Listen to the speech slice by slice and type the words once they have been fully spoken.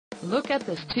Look at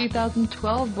this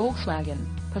 2012 Volkswagen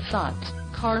Passat.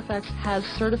 Carfax has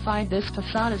certified this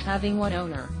Passat as having one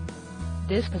owner.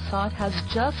 This Passat has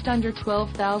just under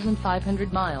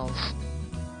 12,500 miles.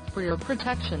 For your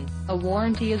protection, a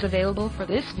warranty is available for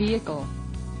this vehicle.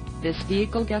 This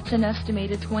vehicle gets an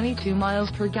estimated 22 miles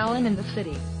per gallon in the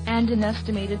city, and an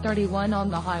estimated 31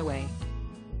 on the highway.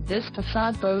 This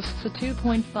Passat boasts a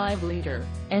 2.5-liter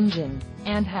engine,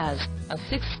 and has a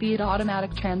 6-speed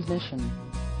automatic transmission.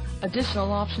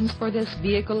 Additional options for this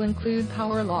vehicle include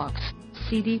power locks,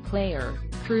 CD player,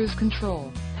 cruise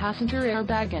control, passenger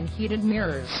airbag and heated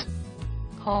mirrors.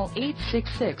 Call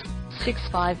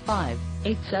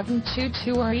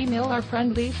 866-655-8722 or email our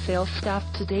friendly sales staff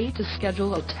today to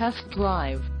schedule a test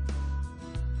drive.